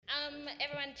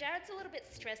Everyone, Jared's a little bit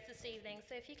stressed this evening,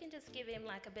 so if you can just give him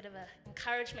like a bit of an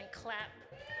encouragement clap.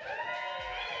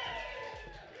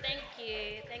 Thank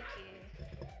you, thank you.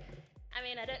 I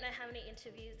mean, I don't know how many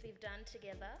interviews we've done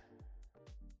together,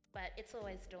 but it's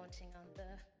always daunting on the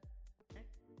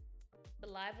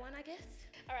live one, I guess.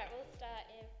 All right, we'll start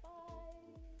in 5,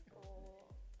 4.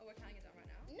 Oh, we're counting it down right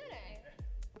now? No.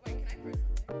 Wait, can I press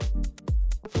something?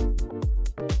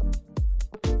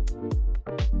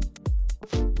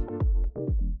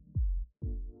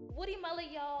 Woody Muller,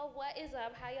 y'all, what is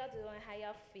up? How y'all doing? How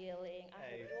y'all feeling? I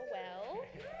hope you're well.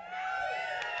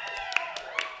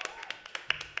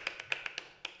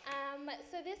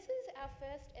 So this is our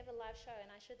first ever live show, and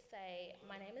I should say,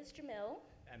 my name is Jamil.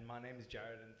 And my name is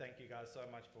Jared, and thank you guys so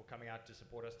much for coming out to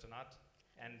support us tonight.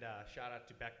 And shout out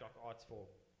to Backdock Arts for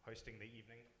hosting the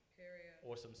evening. Period.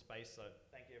 Awesome space, so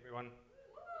thank you everyone.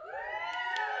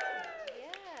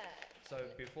 Yeah. So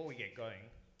before we get going,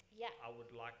 Yeah. I would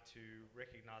like to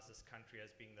recognize this country as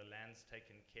being the lands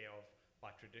taken care of by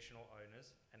traditional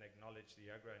owners and acknowledge the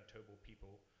Yogra and Turrbal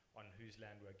people on whose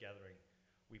land we're gathering.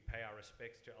 We pay our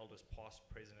respects to elders past,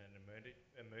 present and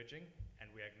emerging, and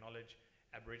we acknowledge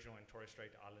Aboriginal and Torres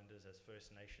Strait Islanders as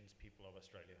First Nations people of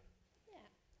Australia. Yeah.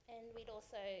 And we'd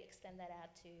also extend that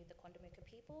out to the Quandamooka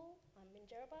people on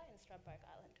Minjerribah and Stradbroke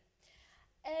Island.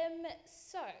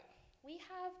 So we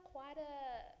have quite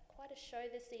a show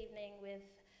this evening with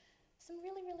some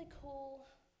really, really cool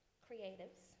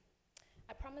creatives.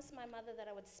 I promised my mother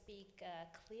that I would speak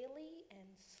clearly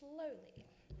and slowly.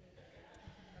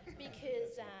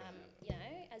 Because, you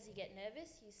know, as you get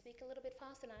nervous, you speak a little bit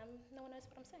fast and no one knows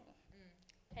what I'm saying.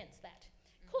 Hence that.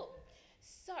 Cool.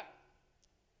 So,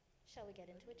 shall we get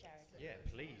into it, Jared? Yeah,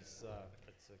 please.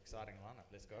 It's an exciting lineup.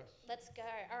 Let's go. Let's go.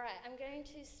 All right, I'm going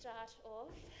to start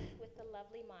off with the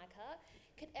lovely Micah.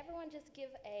 Could everyone just give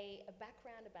a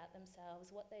background about themselves,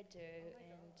 what they do,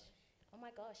 oh my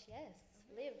gosh, yes.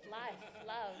 Live, life,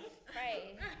 love,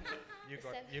 pray. You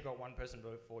got one person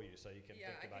vote for you, so you can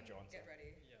think about your answer. Get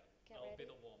ready. Yeah, Get I'll ready. be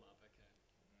the warm-up, okay.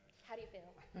 How do you feel?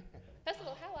 First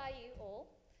of all, how are you all?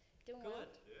 Doing well?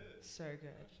 Good. So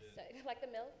good. So, like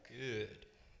the milk? Good.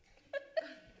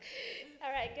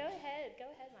 All right, go ahead,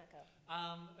 Micah.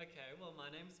 Okay, well,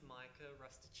 my name's Micah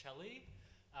Rusticelli.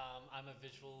 I'm a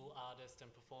visual artist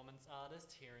and performance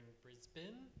artist here in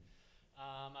Brisbane.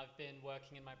 I've been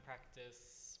working in my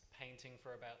practice painting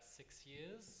for about 6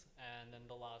 years, and then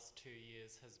the last 2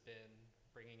 years has been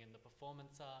bringing in the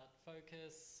performance art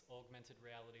focus, augmented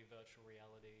reality, virtual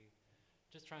reality,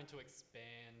 just trying to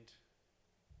expand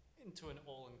into an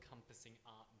all-encompassing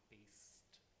art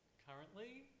beast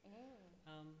currently.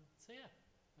 So yeah,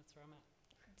 that's where I'm at.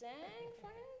 Dang,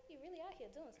 friend, you really out here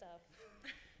doing stuff.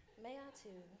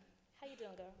 Mayatu, how you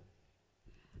doing, girl?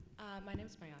 My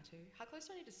name's Mayatu. How close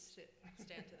do I need to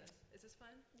stand to this? Is this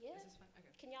fine? Yeah. Is this fine? Okay.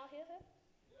 Can y'all hear her?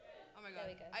 Oh my There god.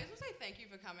 we go. I just want to say thank you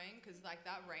for coming, because like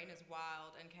that rain is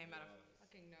wild and came out of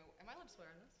fucking nowhere. Am I allowed to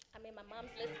swear on this? I mean, my mom's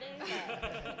listening.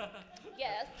 But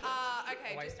yes.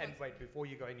 Okay. Wait, before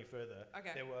you go any further,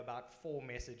 Okay. there were about 4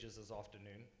 messages this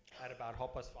afternoon at about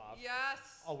 5:30.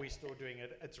 Yes. Are we still doing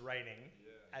it? It's raining.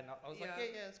 And I was like,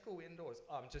 Yeah. yeah, it's cool, we're indoors.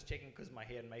 I'm just checking because my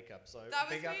hair and makeup, so That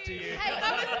was big up to me. you. Hey,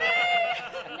 That was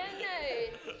no,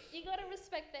 you gotta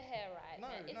respect the hair, right?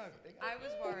 No, man. no, big up. I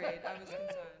was worried. I was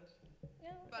concerned.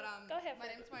 Yeah, But go ahead.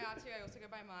 my Fred. name's Mayatu. I also go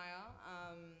by Maya.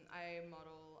 I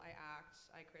model, I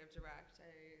act, I creative direct,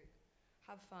 I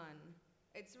have fun.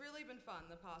 It's really been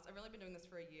fun I've really been doing this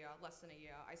for a year, less than a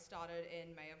year. I started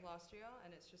in May of last year,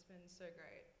 and it's just been so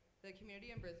great. The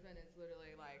community in Brisbane is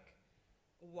literally like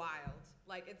wild.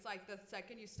 Like, it's like the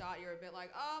second you start, you're a bit like,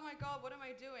 oh my god, what am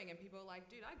I doing? And people are like,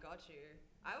 dude, I got you.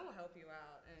 I will help you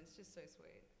out. And it's just so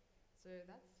sweet. So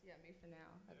that's, me for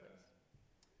now, at least.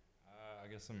 I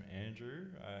guess I'm Andrew.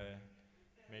 I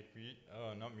make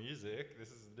not music.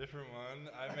 This is a different one.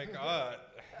 I make art,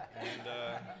 and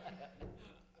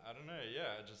I don't know.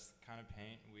 Yeah, I just kind of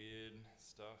paint weird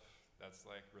stuff that's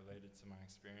like related to my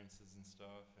experiences and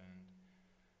stuff. And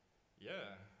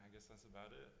yeah, I guess that's about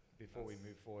it. Before we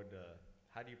move forward,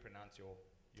 how do you pronounce your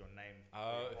name? for your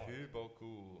art?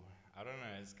 Huboku. I don't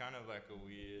know. It's kind of like a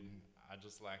weird. I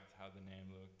just liked how the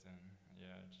name looked, and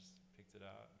yeah, I just picked it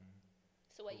out. And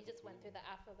So what, you just went through the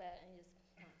alphabet and you just...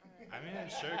 I mean,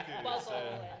 it's Shoku. Well, So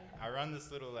and- I run this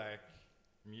little like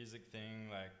music thing,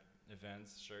 like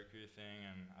events Shoku thing,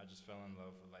 and I just fell in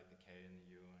love with like the K and the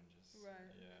U, and just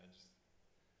just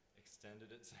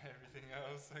extended it to everything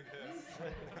else, I guess.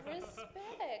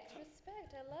 Respect.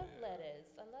 I love letters.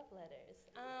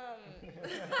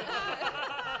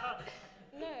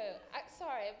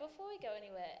 Sorry, before we go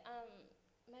anywhere,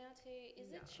 Mayatu,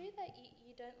 is it true that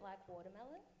you don't like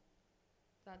watermelon?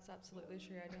 That's absolutely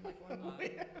true. I don't like watermelon.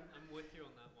 I'm with you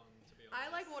on that one, to be honest. I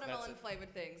like watermelon That's flavored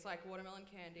things, like watermelon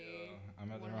candy, Yeah, I'm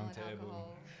at the wrong watermelon table.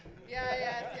 alcohol.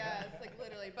 Yes, like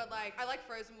literally. But like, I like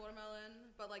frozen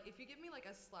watermelon. But like, if you give me like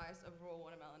a slice of raw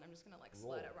watermelon, I'm just gonna like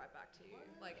slide it Raw? right back to you,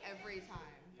 like every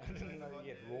time. I didn't know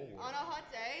you get raw On a hot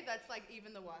day, that's like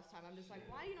even the worst time. I'm just like,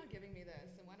 why are you not giving me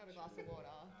this? And why not a glass of water?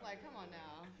 Like, come on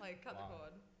now. Like, cut the Wow.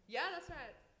 cord. Yeah, that's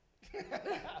right.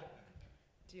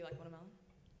 Do you like watermelon?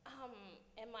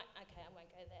 Okay, I won't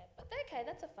go there. But okay,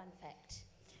 that's a fun fact.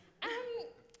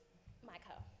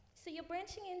 Micah, so you're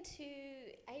branching into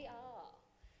AR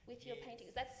with your Yes.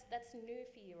 paintings. That's new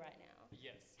for you right now.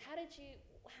 Yes. How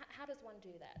does one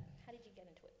do that? How did you get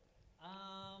into it?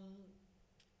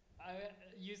 I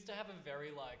used to have a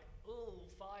very like, oh,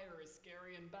 fire is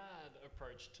scary and bad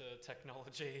approach to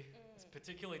technology,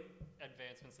 particularly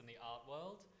advancements in the art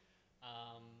world.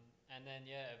 And then,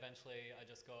 yeah, eventually I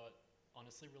just got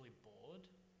honestly really bored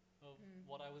of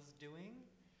what I was doing,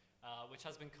 which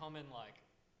has been common like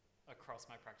across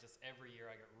my practice. Every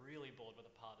year I get really bored with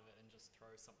a part of it and just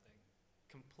throw something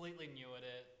completely new at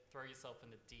it, throw yourself in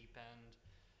the deep end.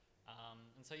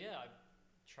 And so, yeah, I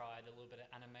tried a little bit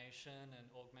of animation and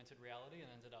augmented reality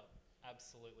and ended up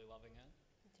absolutely loving it.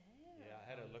 Damn. Yeah, I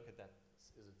had a look at that.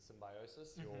 Is it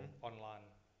Symbiosis, your online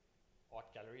art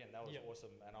gallery, and that was Yep.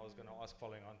 awesome. And I was going to ask,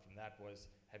 following on from that,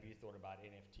 was have you thought about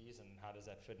NFTs and how does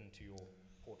that fit into your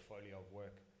portfolio of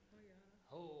work?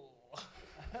 Oh.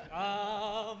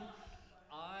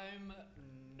 I'm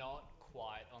not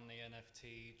quite on the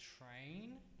NFT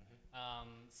train.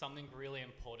 Something really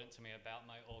important to me about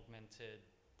my augmented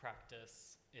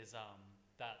practice is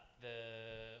that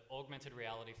the augmented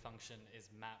reality function is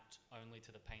mapped only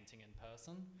to the painting in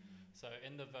person. So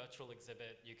in the virtual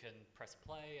exhibit, you can press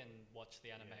play and watch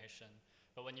the animation.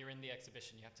 But when you're in the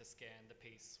exhibition, you have to scan the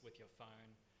piece with your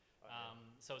phone.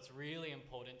 So it's really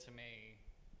important to me,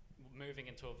 moving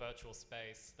into a virtual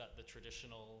space, that the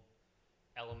traditional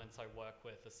elements I work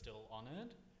with are still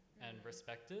honoured and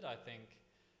respected. I think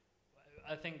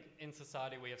in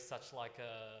society we have such like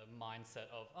a mindset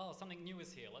of, oh, something new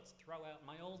is here, let's throw out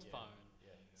my old phone.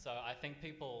 So I think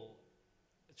people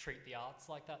treat the arts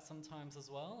like that sometimes as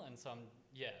well, and so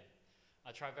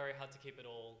I try very hard to keep it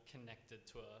all connected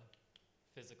to a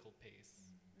physical piece.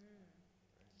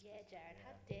 Yeah, Jared,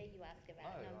 how dare you ask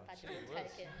about No, non-fungible gee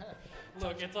whiz. tokens?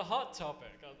 Look, it's a hot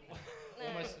topic.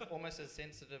 Almost as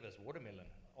sensitive as watermelon,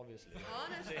 obviously.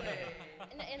 Honestly.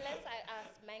 Unless I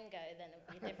ask Mango, then it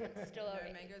would be a different No,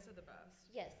 story. mangoes are the best.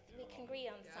 Yes, we can agree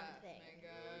on Yes, something.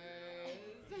 mangoes.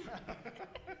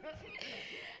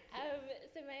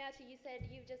 So Mayati, you said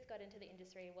you just got into the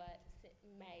industry,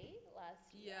 May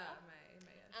last year? Yeah, May-ish.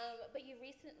 But you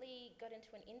recently got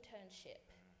into an internship.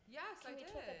 Yes, Can I we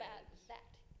did. talk about that,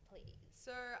 please?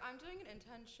 So I'm doing an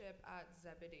internship at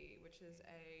Zebedee, which is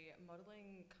a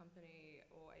modeling company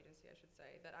or agency, I should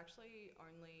say, that actually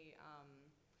only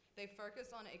they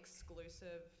focus on they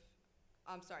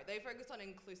focus on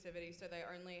inclusivity. So they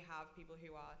only have people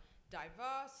who are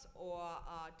diverse or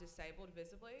are disabled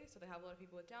visibly. So they have a lot of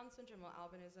people with Down syndrome or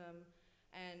albinism,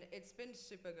 and it's been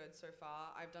super good so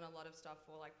far. I've done a lot of stuff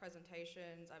for like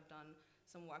presentations. I've done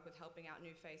some work with helping out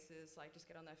new faces, like just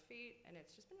get on their feet, and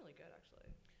it's just been really good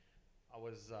actually. I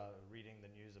was reading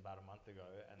the news about a month ago,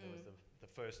 and there was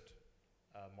the first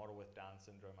model with Down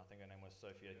syndrome. I think her name was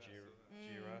Sophia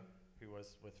Gira, who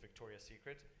was with Victoria's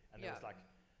Secret, and there was like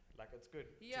it's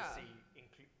good to see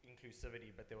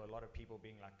inclusivity, but there were a lot of people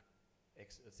being like,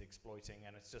 it's exploiting,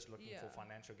 and it's just looking for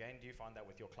financial gain. Do you find that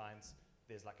with your clients,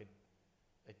 there's like a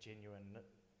genuine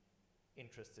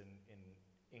interest in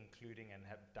including and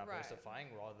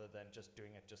diversifying rather than just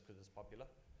doing it just because it's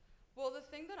popular? Well, the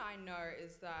thing that I know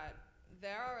is that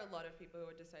there are a lot of people who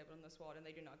are disabled in this world and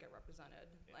they do not get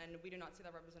represented. And we do not see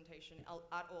that representation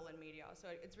at all in media. So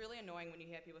it's really annoying when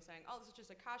you hear people saying, oh, this is just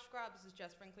a cash grab, this is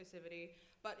just for inclusivity.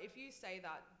 But if you say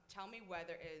that, tell me where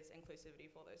there is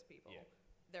inclusivity for those people. Yeah.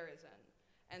 There isn't.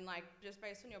 And like, just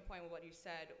based on your point with what you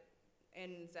said,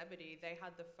 in Zebedee, they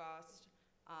had the first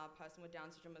person with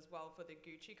Down syndrome as well for the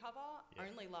Gucci cover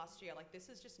only last year. Like, this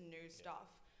is just new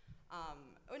stuff.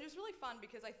 And it was really fun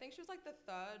because I think she was like the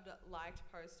 3rd liked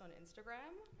post on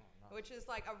Instagram, which is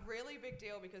like a really big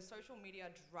deal because social media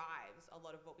drives a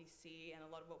lot of what we see and a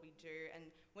lot of what we do.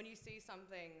 And when you see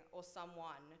something or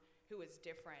someone who is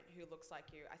different, who looks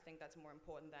like you, I think that's more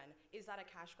important than, is that a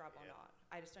cash grab or not?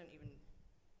 I just don't even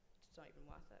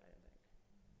worth it, I don't think.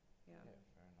 Yeah,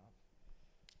 fair enough.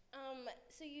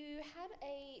 So you had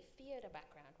a theatre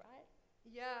background, right?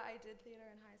 Yeah, I did theatre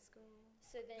in high school.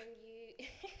 So then you...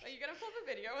 Are you gonna flip a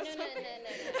video or No. something?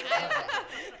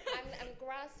 I'm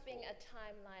grasping a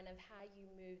timeline of how you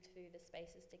moved through the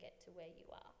spaces to get to where you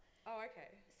are. Oh,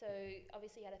 okay. So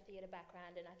obviously you had a theatre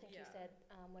background, and I think you Yeah. said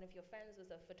one of your friends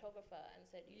was a photographer and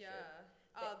said you Yeah.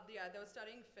 Yeah, they were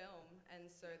studying film,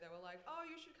 and so they were like, "Oh,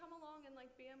 you should come along and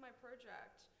like be in my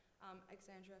project."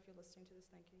 Alexandra, if you're listening to this,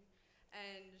 thank you.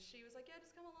 And she was like, "Yeah,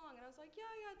 just come along." And I was like, "Yeah,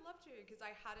 I'd love to," because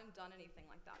I hadn't done anything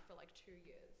like that for like 2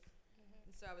 years. should.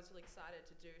 And so I was really excited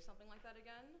to do something like that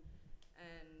again.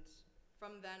 And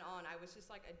from then on, I was just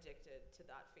like addicted to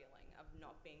that feeling of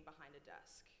not being behind a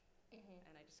desk, and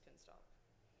I just couldn't stop.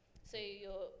 So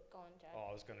you're gone, Jack. Oh,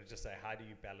 I was going to just say, how do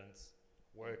you balance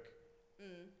work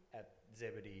at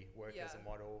Zebedee, work as a Yeah.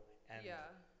 model, and Yeah.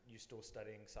 you still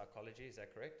studying psychology? Is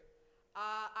that correct?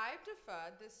 I've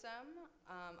deferred this sem.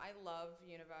 I love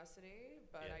university,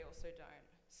 but Yeah. I also don't.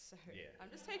 So Yeah. I'm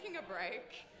just taking a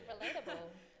break.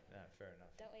 Relatable, No, fair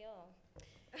enough. don't we all?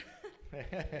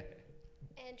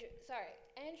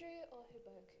 Andrew or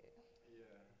Huboku? Yeah.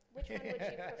 Which one would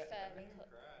you prefer? I think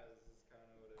Kraz is kind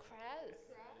of what it Kraz?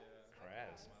 Yeah.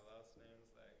 Kraz. My last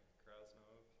name's like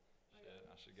Krasnov. Shit,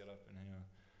 I should get up in here.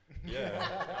 Yeah,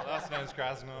 my last name's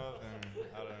Krasnov, and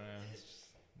I don't know,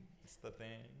 it's the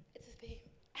thing. It's a theme.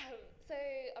 So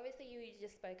obviously you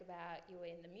just spoke about you were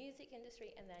in the music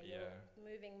industry, and then you're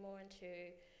moving more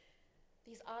into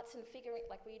these arts and figuring,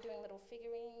 like were you doing little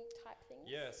figurine type things?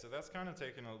 Yeah, so that's kind of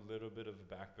taken a little bit of a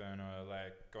back burner.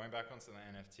 Like going back onto the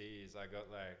NFTs, I got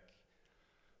like,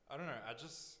 I don't know, I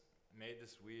just made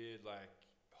this weird like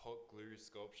hot glue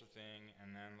sculpture thing,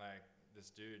 and then like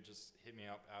this dude just hit me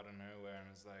up out of nowhere and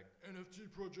was like,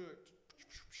 NFT project.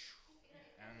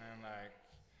 And then like,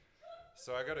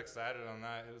 so I got excited on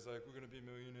that. It was like, we're gonna be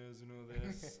millionaires and all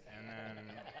this. And then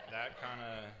that kind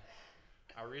of,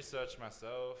 I researched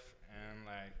myself, and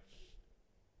like,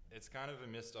 it's kind of a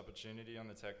missed opportunity on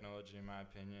the technology in my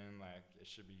opinion. Like it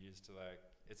should be used to like,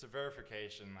 it's a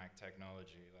verification like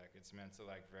technology. Like it's meant to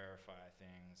like verify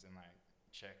things and like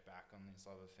check back on this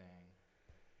other thing.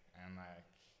 And like,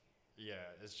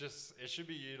 yeah, it's just, it should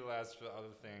be utilized for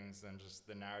other things than just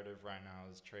the narrative right now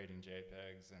is trading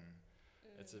JPEGs, and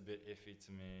it's a bit iffy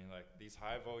to me. Like these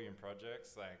high volume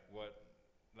projects, like what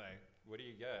do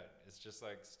you get? It's just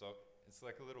like stock. It's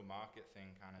like a little market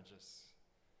thing, kind of just.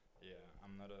 Yeah,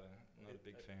 I'm not a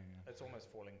big fan. It's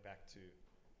almost falling back to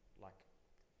like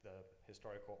the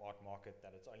historical art market,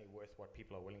 that it's only worth what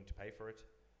people are willing to pay for it.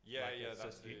 Yeah, Like, yeah, it's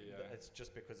that's just, it's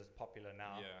just because it's popular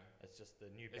now. Yeah, It's just the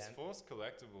new it's band. forced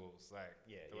collectibles. Like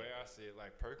Yeah, the way I see it,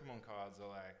 like Pokemon cards are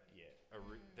like Yeah.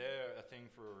 they're a thing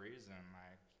for a reason.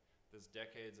 Like there's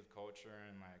decades of culture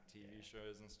and like TV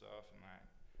shows and stuff, and like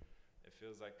it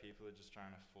feels like people are just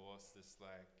trying to force this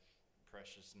like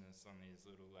preciousness on these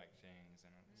little like things,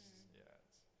 and it's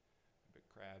it's a bit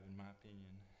crab in my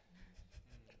opinion.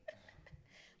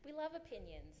 We love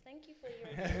opinions. Thank you for your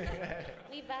opinion.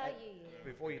 We value you.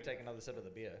 Before you take another sip of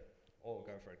the beer, go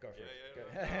for it. Go for it. Go.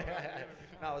 Yeah.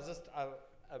 No, I was just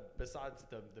besides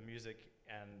the music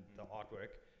and the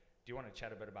artwork, do you want to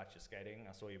chat a bit about your skating?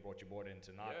 I saw you brought your board in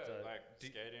tonight. Yeah, like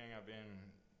skating, I've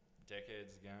been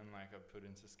decades again. Like I've put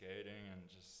into skating, and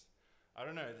just I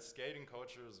don't know, the skating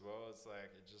culture as well. It's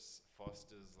like it just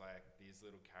fosters like these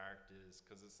little characters,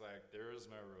 because it's like there is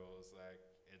no rules. Like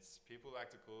it's people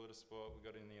like to call it a sport. We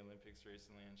got in the Olympics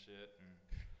recently and shit, and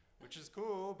which is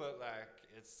cool, but like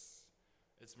it's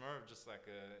more of just like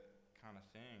a kind of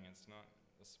thing. It's not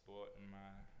a sport in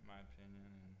my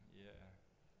opinion, and yeah.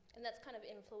 And that's kind of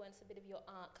influenced a bit of your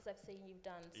art, because I've seen you've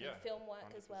done some Yeah, film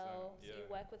work as 100%, well. So you yeah.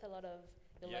 work with a lot of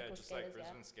your local just like skaters,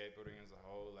 Brisbane skateboarding as a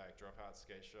whole, like Dropout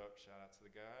Skate Shop, shout out to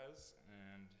the guys,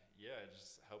 and yeah,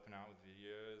 just helping out with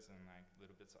videos and like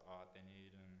little bits of art they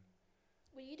need. And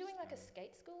Were you doing like a Um,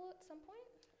 skate school at some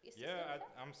point? You still yeah, doing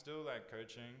that? I'm still like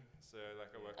coaching, so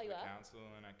like I work Oh, for you the are? council,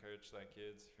 and I coach like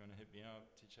kids. If you want to hit me up,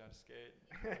 teach you how to skate.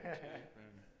 cheap,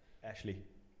 and Ashley.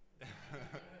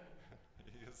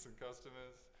 you get some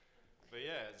customers. But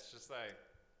yeah, it's just like,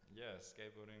 yeah,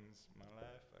 skateboarding's my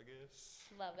life, I guess.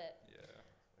 Love it. Yeah.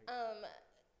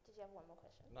 Did you have one more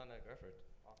question? No, go for it.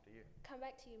 After you. Come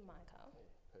back to you, Micah.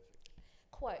 Perfect.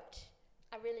 Quote.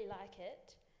 I really like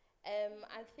it.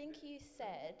 I think you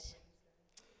said,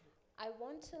 I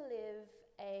want to live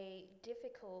a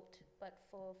difficult but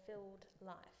fulfilled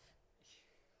life.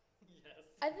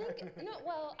 Yes. I think,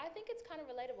 I think it's kind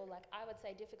of relatable. Like, I would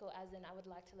say difficult as in I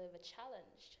would like to live a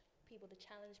challenged, people to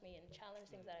challenge me and challenge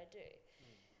things that I do.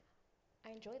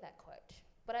 I enjoy that quote.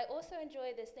 But I also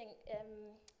enjoy this thing.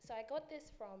 So I got this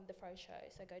from The Fro Show,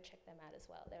 so go check them out as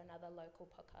well. They're another local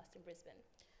podcast in Brisbane,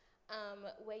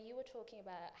 where you were talking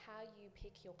about how you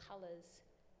pick your colours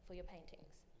for for your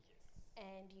paintings. Yes.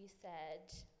 And you said,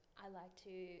 I like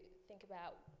to think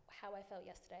about how I felt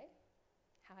yesterday,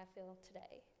 how I feel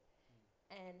today,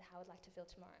 and how I'd like to feel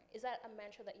tomorrow. Is that a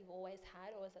mantra that you've always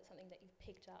had, or is that something that you've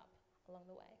picked up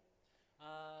along the way?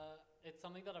 It's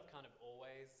something that I've kind of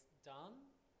always done.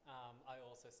 I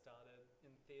also started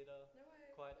in theatre No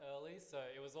way. quite early, so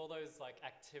it was all those like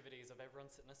activities of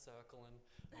everyone sit in a circle and,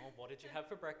 oh, what did you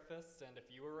have for breakfast? And if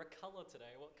you were a colour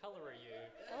today, what colour are you?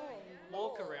 Oh,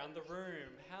 Walk Lord. around the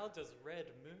room. How does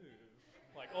red move?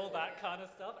 Like all that kind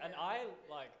of stuff. And I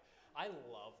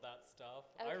love that stuff.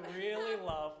 I Okay. really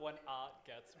love when art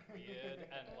gets weird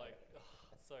and like,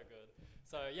 it's so good.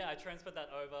 So yeah, I transferred that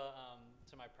over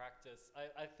to my practice.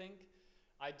 I think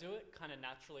I do it kind of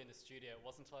naturally in the studio. It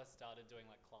wasn't until I started doing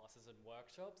like classes and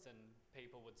workshops and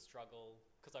people would struggle,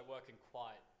 because I work in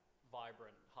quite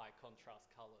vibrant, high contrast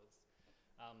colours.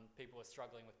 People were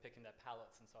struggling with picking their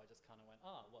palettes, and so I just kind of went,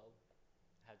 oh, well,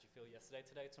 how'd you feel yesterday,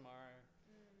 today, tomorrow?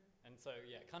 And so,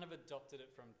 yeah, kind of adopted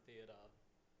it from theatre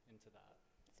into that.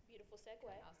 It's a beautiful segue.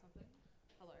 Can I ask something?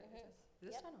 Hello. Mhm. Is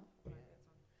this Yep. turn on? Yeah, it's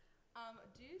on.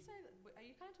 Do you say are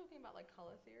you kind of talking about like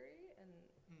color theory and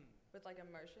with like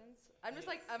emotions? I'm just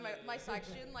like Yes, my yeah. psych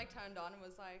student like turned on and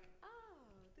was like,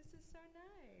 this is so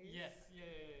nice. Yes,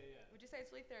 yeah. Would you say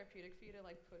it's really therapeutic for you to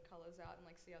like put colors out and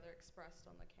like see how they're expressed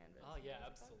on the canvas? Oh, and yeah,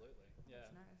 things like that? absolutely. Yeah,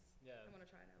 That's nice. yeah. I want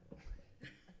to try now.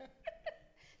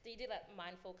 Do you do like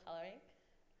mindful colouring?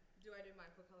 Do I do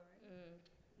mindful coloring? Mm.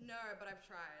 No, but I've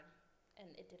tried. And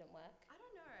it didn't work? I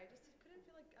don't know. I just couldn't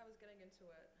feel like I was getting into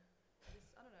it.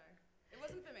 I don't know. It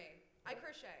wasn't for me. I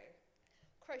crochet.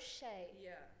 Crochet.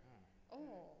 Yeah.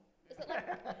 Oh. Is it like...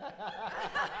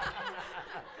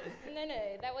 No,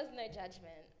 that was no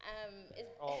judgment. Is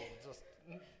Oh, just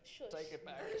Shush. take it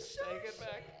back. Take it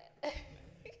back.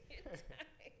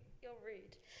 You're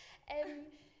rude.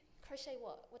 Crochet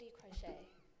what? What do you crochet?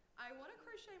 I want to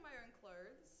crochet my own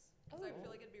clothes because I Oh.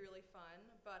 feel like it'd be really fun.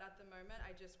 But at the moment,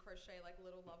 I just crochet like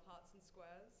little love hearts and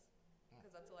squares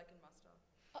because that's all I can muster.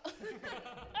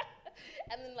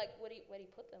 And then like, where do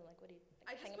you put them? Like, what do you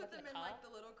I hang just put up them in in the car? like the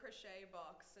little crochet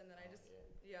box, and then I just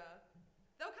yeah.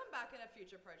 They'll come back in a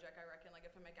future project, I reckon. Like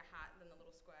if I make a hat, then the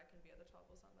little square can be at the top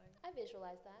or something. I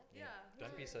visualize that. Yeah.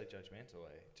 Don't be so judgmental,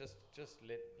 eh? Just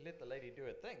let the lady do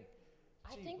her thing.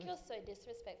 I Gee think whiz. you're so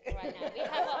disrespectful right now. We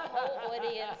have a whole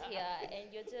audience here, and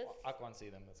you're just. I can't see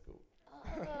them. That's cool.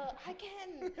 I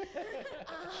can.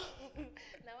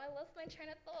 Now I lost my train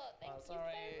of thought. Thank you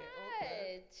sorry. so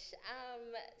Okay.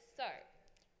 much. So,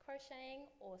 crocheting,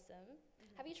 awesome.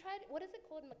 Have you tried? What is it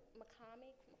called? Macrame?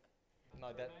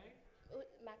 No, that.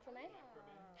 Macrame?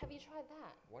 Have you tried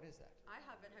that? What is that? I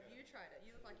haven't. Have you tried it?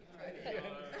 You look like you've tried it.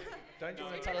 Don't you No.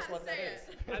 want to tell us what that Say is?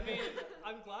 it. I mean,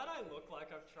 I'm glad I look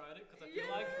like I've tried it, because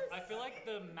I feel like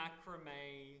the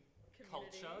macrame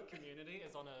culture community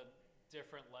is on a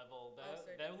different level. So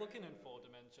They're different. looking in 4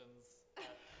 dimensions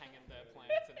at hanging their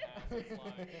plants in houses.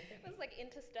 Like, It's like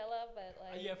interstellar, but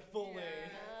like. yeah, fully.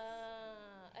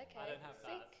 Ah, okay. I don't have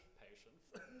that Sick. patience.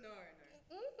 No.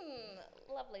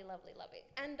 Lovely.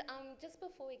 And just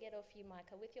before we get off you,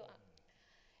 Micah, with your,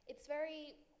 it's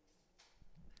very.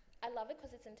 I love it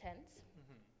because it's intense,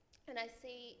 and I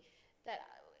see that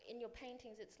in your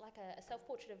paintings, it's like a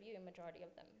self-portrait of you. A majority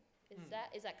of them. Is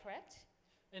that correct?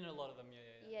 In a lot of them,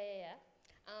 yeah. Yeah.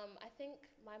 I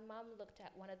think my mum looked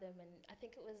at one of them, and I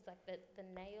think it was like the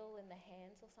nail in the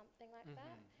hands or something like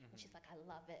that. And she's like, I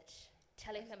love it.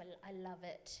 Telling him, I love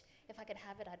it. If I could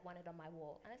have it, I'd want it on my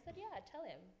wall. And I said, yeah, I'd tell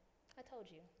him. I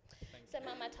told you. Thank So, you.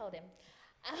 Mum, I told him.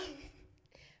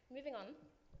 Moving on.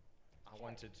 I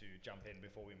wanted to jump in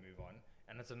before we move on,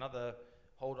 and it's another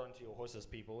hold on to your horses,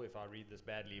 people. If I read this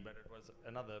badly, but it was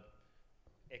another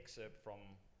excerpt from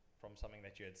something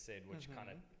that you had said, which kind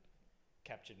of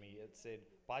captured me. It said,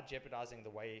 by jeopardizing the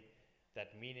way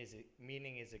that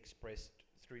meaning is expressed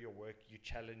through your work, you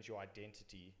challenge your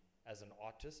identity as an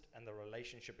artist and the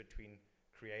relationship between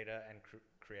creator and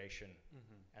creation.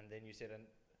 And then you said, and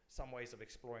some ways of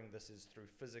exploring this is through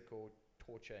physical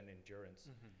torture and endurance.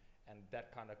 And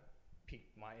that kind of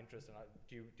piqued my interest. And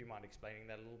do you mind explaining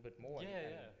that a little bit more? and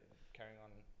carrying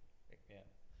on. Yeah.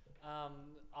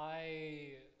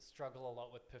 I struggle a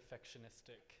lot with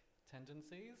perfectionistic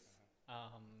tendencies.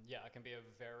 I can be a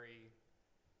very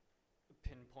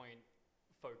pinpoint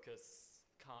focus,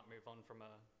 can't move on from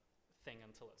a thing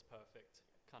until it's perfect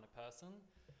kind of person.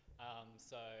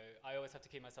 So I always have to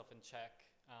keep myself in check.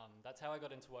 That's how I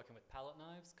got into working with palette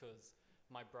knives, because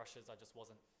my brushes, I just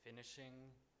wasn't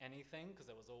finishing anything, because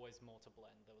there was always more to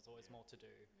blend, there was always more to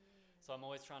do. So I'm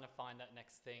always trying to find that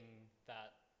next thing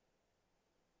that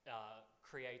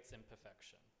creates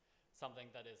imperfection. something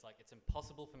that is like, it's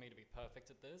impossible for me to be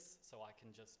perfect at this, so I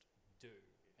can just do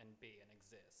and be and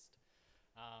exist.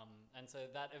 And so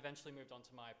that eventually moved on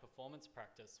to my performance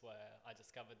practice, where I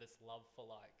discovered this love for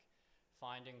like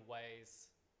finding ways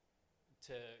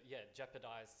to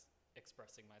jeopardize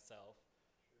expressing myself,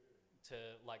 to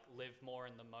like live more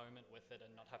in the moment with it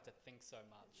and not have to think so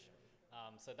much.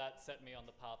 So that set me on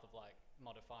the path of like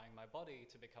modifying my body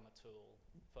to become a tool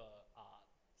for art.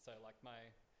 So like my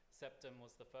septum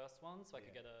was the first one, so I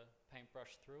could get a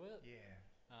paintbrush through it.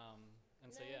 And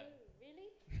so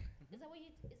Really? Is that what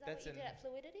you That's did at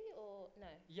Fluidity, or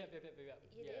no? Yeah.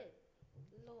 You did.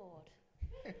 Lord.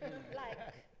 Like,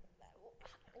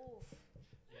 oof.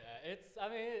 Yeah, it's, I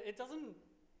mean, it doesn't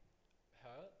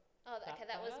hurt. Oh, okay,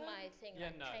 that was bad? my thing.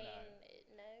 Yeah, like no, pain,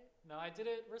 no. no? No, I did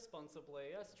it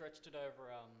responsibly. I stretched it over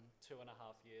 2.5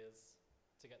 years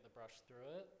to get the brush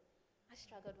through it. I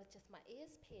struggled with just my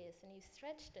ears pierced, and you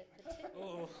stretched it for 2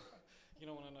 Oh, you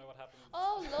don't want to know what happens.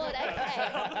 Oh, Lord, okay.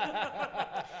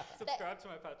 Subscribe to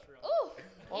my Patreon. Ooh,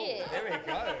 Oh, yeah. there we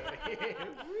go.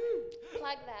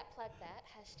 Plug that.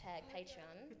 Hashtag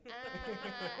Patreon.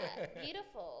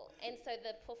 Beautiful. And so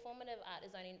the performative art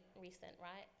is only recent,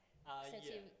 right?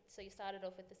 So you started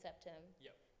off with the septum.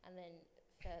 Yep. And then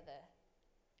further.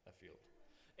 I feel.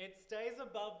 It stays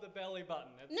above the belly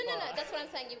button. It's No, fine. that's what I'm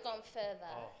saying. You've gone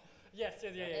further. Oh. Yes, yeah.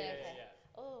 Okay.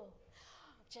 Oh,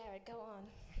 Jared, go on.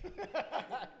 You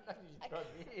got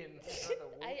me in.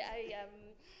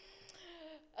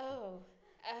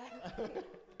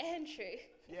 Andrew.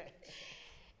 Yeah.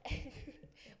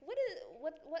 Where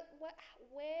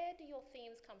do your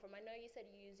themes come from? I know you said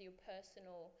you use your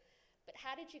personal, but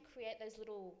how did you create those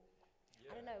little,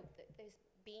 I don't know, those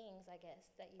beings, I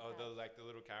guess, that you have? the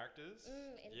little characters?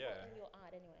 In your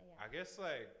art anyway, yeah. I guess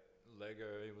like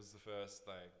Lego was the first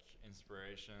like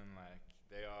inspiration. Like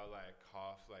they are like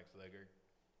half like Lego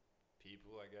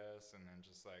people, I guess, and then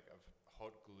just like I've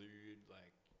hot glued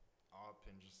like up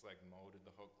and just like molded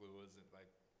the hot glue as it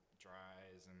like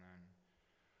dries, and then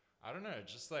I don't know,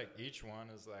 just like each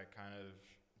one is like kind of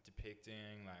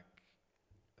depicting like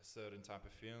a certain type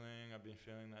of feeling I've been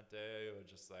feeling that day, or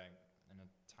just like in a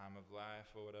time of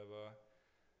life or whatever.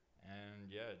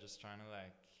 And yeah, just trying to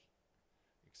like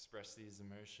express these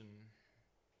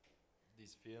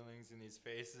feelings in these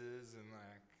faces, and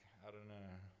like I don't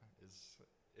know,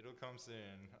 it'll come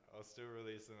soon. I'll still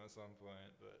release them at some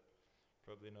point, but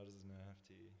probably not as an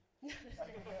NFT.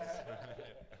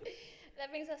 That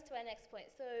brings us to our next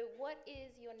point. So what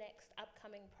is your next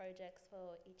upcoming projects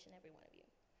for each and every one of you?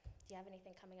 Do you have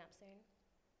anything coming up soon?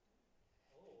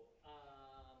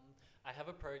 I have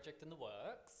a project in the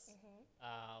works.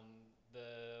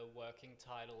 The working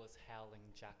title is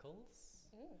Howling Jackals.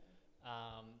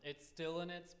 It's still in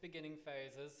its beginning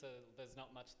phases, so there's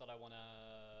not much that I want to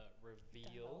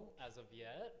reveal as of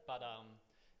yet, but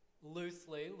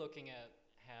loosely looking at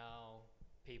how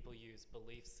people use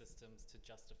belief systems to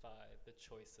justify the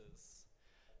choices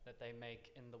that they make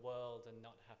in the world and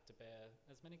not have to bear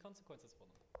as many consequences for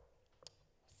them.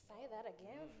 Say that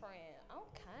again, friend.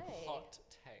 Okay. Hot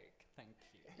take, thank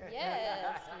you.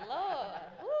 Yes, Lord.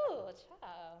 Ooh,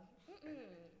 child.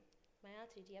 My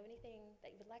auntie, do you have anything that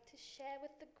you would like to share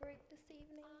with the group this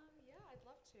evening? Yeah, I'd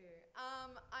love to.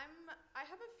 I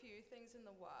have a few things in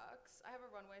the works. I have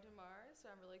a runway tomorrow, so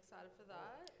I'm really excited for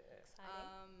that.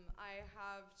 Exciting. I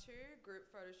have 2 group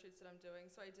photo shoots that I'm doing.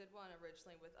 So I did one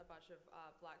originally with a bunch of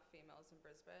black females in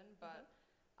Brisbane, but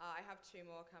I have 2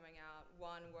 more coming out.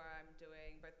 One where I'm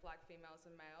doing both black females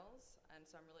and males, and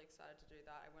so I'm really excited to do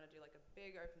that. I want to do like a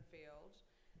big open field,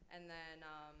 and then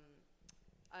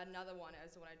another one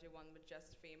is when I do one with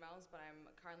just females, but I'm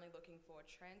currently looking for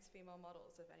trans female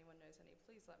models. If anyone knows any,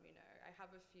 please let me know. I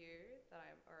have a few that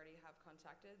I already have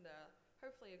contacted that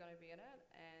hopefully are going to be in it,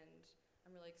 and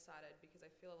I'm really excited because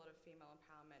I feel a lot of female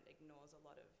empowerment ignores a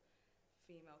lot of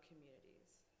female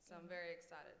communities. So I'm very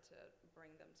excited to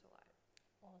bring them to light.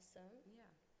 Awesome.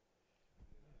 Yeah.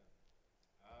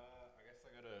 I guess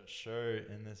I got a show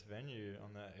in this venue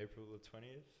on that April the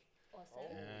 20th.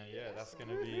 Awesome. And yeah, that's going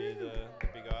to be the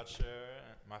big art show,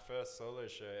 my first solo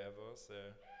show ever, so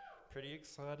pretty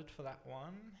excited for that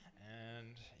one.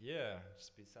 And yeah,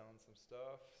 just be selling some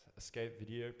stuff, Skate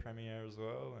video premiere as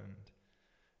well, and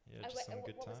yeah, just some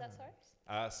good what time. was that,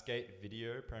 sorry? Skate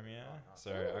video premiere. nice.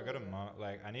 So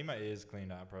I need my ears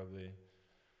cleaned out probably.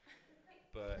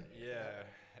 But yeah,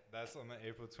 That's on the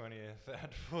April 20th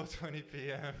at 4:20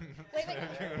 p.m. Wait, So wait.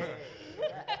 if you wanna-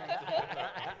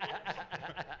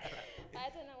 I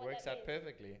don't know what Works that out means.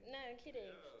 perfectly. No, I'm kidding.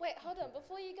 Wait, hold on.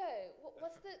 Before you go,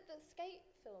 what's the skate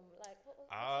film like? What's it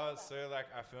about? So like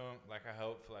I film, like I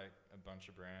help like a bunch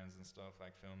of brands and stuff,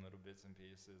 like film little bits and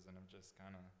pieces, and I've just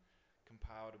kind of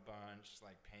compiled a bunch,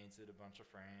 like painted a bunch of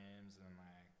frames, and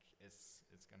like it's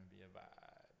gonna be a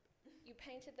vibe. You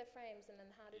painted the frames, and then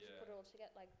how did you put it Yeah. all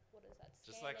together? Like, what is that?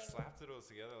 Just like Scanning? slapped it all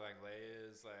together, like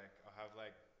layers. Like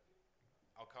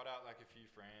I'll cut out like a few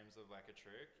frames of like a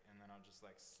trick, and then I'll just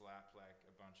like slap like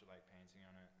a bunch of like painting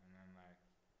on it, and then like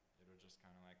it'll just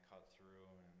kind of like cut through,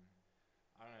 and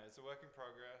I don't know. It's a work in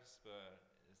progress, but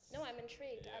it's. No, I'm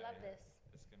intrigued. I Yeah, love yeah. this.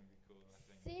 It's gonna be cool, I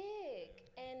think. Sick.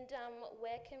 Yeah. And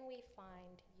where can we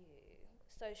find you,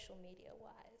 social media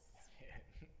wise?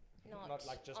 Not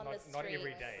like just on the not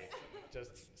every streets. day,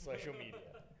 just social media.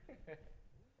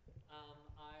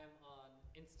 I'm on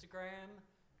Instagram,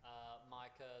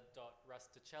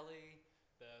 Micah.Rusticelli.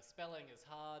 The spelling is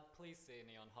hard. Please see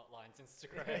Neon Hotline's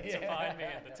Instagram to find me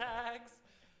in the tags.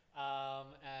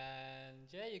 And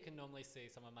yeah, you can normally see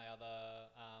some of my other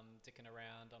dicking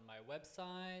around on my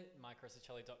website,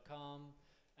 mikerusticelli.com,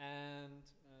 and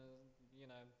you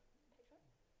know,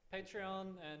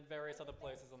 Patreon and various other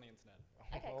places on the internet.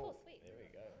 Okay, cool, Oh, sweet. There we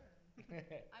go.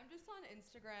 I'm just on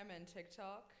Instagram and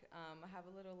TikTok. I have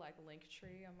a little like link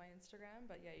tree on my Instagram,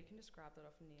 but yeah, you can just grab that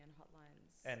off Neon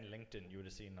Hotlines. And LinkedIn, you would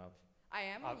have seen I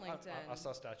am on LinkedIn. I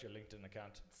sussed out your LinkedIn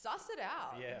account. Suss it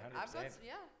out. Yeah, I've got 100%.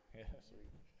 yeah. Yeah,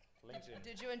 sweet. LinkedIn.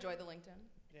 Did you enjoy the LinkedIn?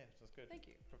 Yeah, that's good. Thank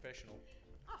you. Professional.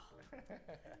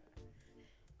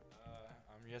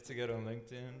 I'm yet to get on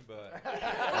LinkedIn, but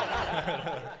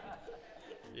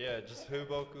yeah, just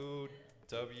Huboku,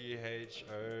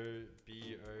 WHOBOKKU,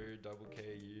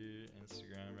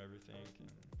 Instagram, everything, and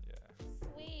yeah.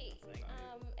 Sweet. Thank you.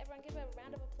 Everyone give a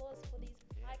round of applause for these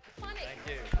iconic Thank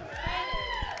you. trainers.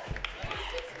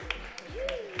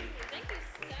 Thank you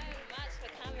so much for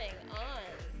coming on.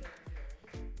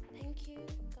 Thank you.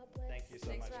 God bless. Thank you so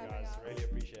Thanks much, for having guys. us. Really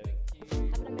appreciate it. Thank you.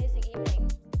 Have an amazing evening.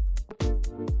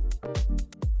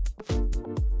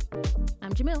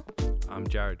 I'm Jamil, I'm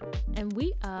Jared. and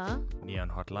we are Neon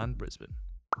Hotline Brisbane.